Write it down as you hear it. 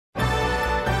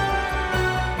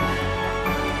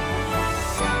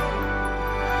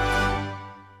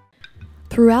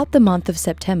Throughout the month of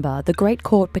September, the Great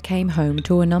Court became home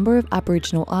to a number of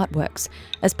Aboriginal artworks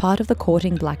as part of the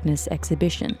Courting Blackness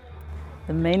exhibition.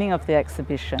 The meaning of the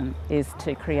exhibition is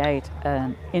to create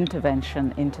an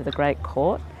intervention into the Great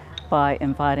Court by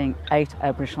inviting 8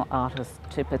 Aboriginal artists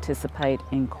to participate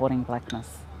in Courting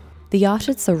Blackness. The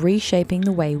artists are reshaping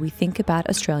the way we think about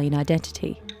Australian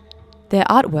identity. Their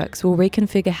artworks will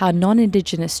reconfigure how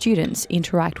non-Indigenous students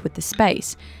interact with the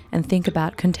space and think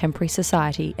about contemporary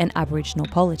society and Aboriginal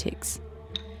politics.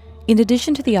 In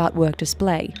addition to the artwork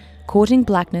display, Courting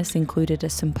Blackness included a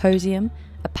symposium,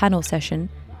 a panel session,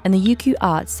 and the UQ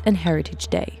Arts and Heritage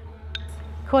Day.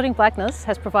 Courting Blackness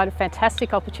has provided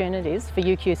fantastic opportunities for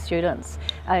UQ students,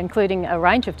 including a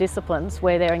range of disciplines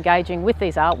where they're engaging with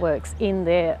these artworks in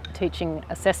their teaching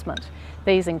assessment.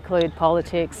 These include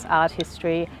politics, art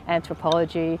history,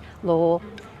 anthropology, law,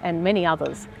 and many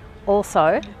others.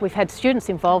 Also, we've had students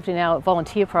involved in our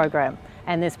volunteer program,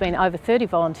 and there's been over 30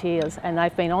 volunteers, and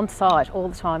they've been on site all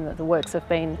the time that the works have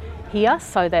been here,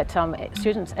 so that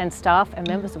students and staff and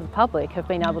members of the public have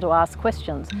been able to ask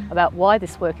questions about why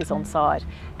this work is on site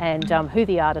and who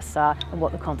the artists are and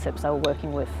what the concepts they were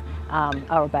working with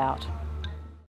are about.